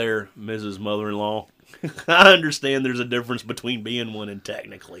there, Mrs. Mother-in-law. I understand there's a difference between being one and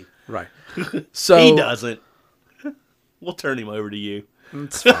technically. Right. So He doesn't. We'll turn him over to you.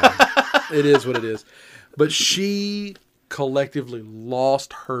 It's fine. It is what it is. But she collectively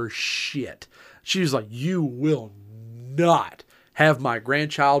lost her shit. She was like, "You will not have my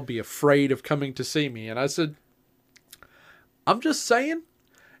grandchild be afraid of coming to see me." And I said, "I'm just saying,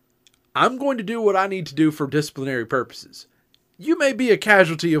 I'm going to do what I need to do for disciplinary purposes. You may be a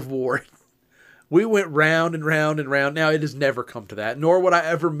casualty of war." We went round and round and round. Now, it has never come to that, nor would I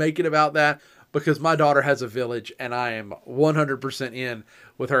ever make it about that, because my daughter has a village, and I am 100% in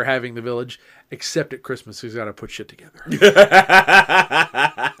with her having the village, except at Christmas, who's got to put shit together.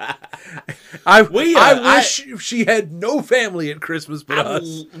 I wish she had no family at Christmas but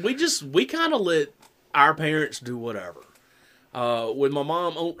us. We kind of let our parents do whatever. With my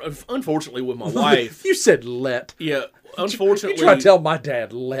mom, unfortunately, with my wife. You said let. Yeah, unfortunately. You try to tell my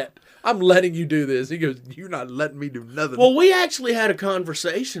dad let. I'm letting you do this. He goes, "You're not letting me do nothing." Well, we actually had a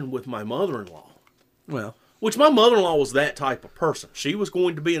conversation with my mother-in-law. Well, which my mother-in-law was that type of person. She was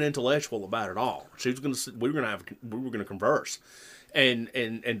going to be an intellectual about it all. She was going to. We were going to converse, and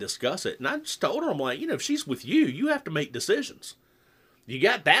discuss it. And I just told her, I'm like, if she's with you, you have to make decisions. You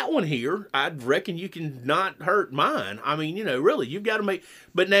got that one here. I reckon you can not hurt mine. I mean, really, you've got to make.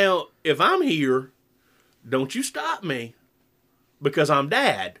 But now, if I'm here, don't you stop me, because I'm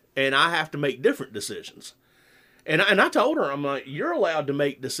dad and I have to make different decisions. And I told her, I'm like, you're allowed to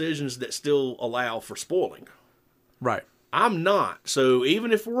make decisions that still allow for spoiling. right. I'm not. So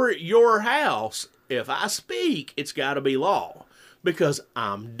even if we're at your house, if I speak, it's got to be law, because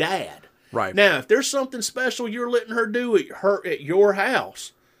I'm dad. Right. Now, if there's something special you're letting her do at your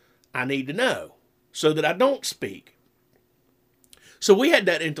house, I need to know so that I don't speak. So we had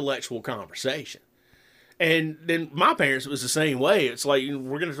that intellectual conversation. And then my parents, it was the same way. It's like,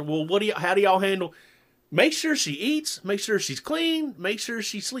 how do y'all handle? Make sure she eats, make sure she's clean, make sure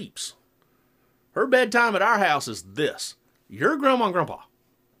she sleeps. Her bedtime at our house is this. Your grandma and grandpa.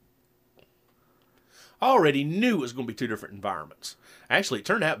 I already knew it was going to be 2 different environments. Actually, it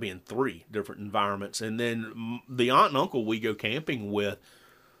turned out being 3 different environments. And then the aunt and uncle we go camping with,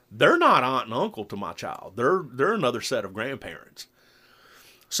 they're not aunt and uncle to my child. They're another set of grandparents.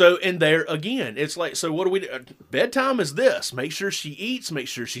 So, and there again, it's like, so what do we do? Bedtime is this. Make sure she eats, make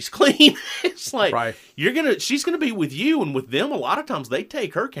sure she's clean. It's like, right. She's going to be with you, and with them, a lot of times they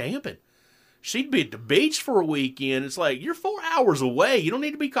take her camping. She'd be at the beach for a weekend. It's like, you're 4 hours away. You don't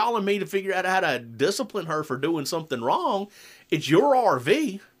need to be calling me to figure out how to discipline her for doing something wrong. It's your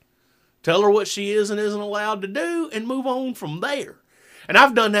RV. Tell her what she is and isn't allowed to do, and move on from there. And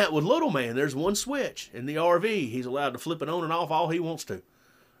I've done that with little man. There's one switch in the RV. He's allowed to flip it on and off all he wants to.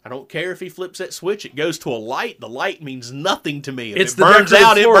 I don't care if he flips that switch. It goes to a light. The light means nothing to me. If it's it burns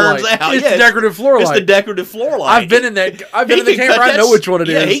out, it burns out. It's the decorative floor light. It's the decorative floor light. I've been in that. I've been in the camper. I know which one it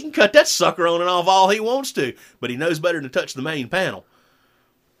is. Yeah, he can cut that sucker on and off all he wants to, but he knows better than to touch the main panel.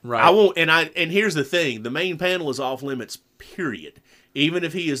 Right. I won't. And here's the thing: the main panel is off limits. Period. Even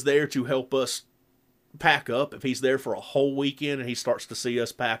if he is there to help us pack up, if he's there for a whole weekend and he starts to see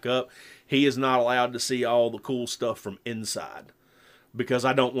us pack up, he is not allowed to see all the cool stuff from inside. Because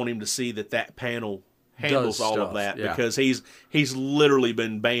I don't want him to see that panel handles all of that. Yeah. Because he's literally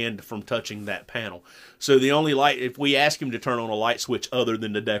been banned from touching that panel. So the only light, if we ask him to turn on a light switch other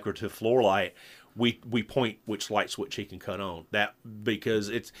than the decorative floor light, we point which light switch he can cut on. Because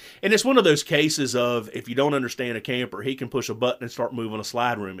it's one of those cases of, if you don't understand a camper, he can push a button and start moving a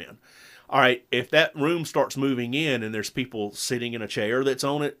slide room in. All right, if that room starts moving in and there's people sitting in a chair that's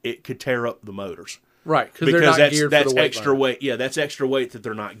on it, it could tear up the motors. Right, because that's extra weight. Yeah, that's extra weight that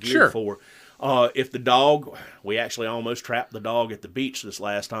they're not geared for. If the dog, we actually almost trapped the dog at the beach this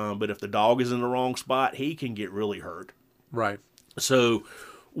last time, but if the dog is in the wrong spot, he can get really hurt. Right. So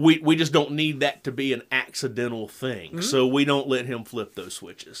we just don't need that to be an accidental thing. Mm-hmm. So we don't let him flip those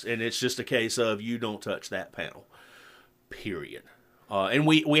switches. And it's just a case of, you don't touch that panel. Period. And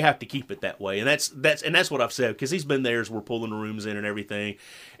we have to keep it that way, and that's what I've said, because he's been there as we're pulling the rooms in and everything,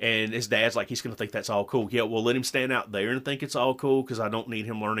 and his dad's like, he's going to think that's all cool. Yeah, well, let him stand out there and think it's all cool, because I don't need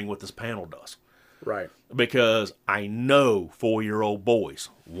him learning what this panel does. Right. Because I know 4-year-old boys,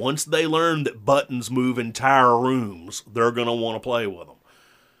 once they learn that buttons move entire rooms, they're going to want to play with them.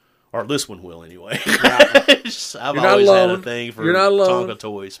 Or this one will, anyway. Right. I've always had a thing for Tonka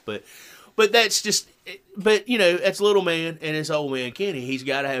toys, but that's just, but that's little man and his old man Kenny. He's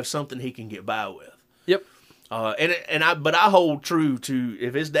got to have something he can get by with. Yep. But I hold true to,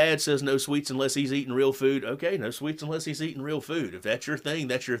 if his dad says no sweets unless he's eating real food, okay, no sweets unless he's eating real food. If that's your thing,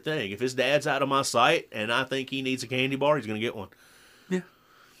 that's your thing. If his dad's out of my sight and I think he needs a candy bar, he's going to get one. Yeah.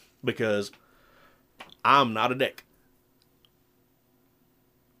 Because I'm not a dick.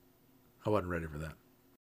 I wasn't ready for that.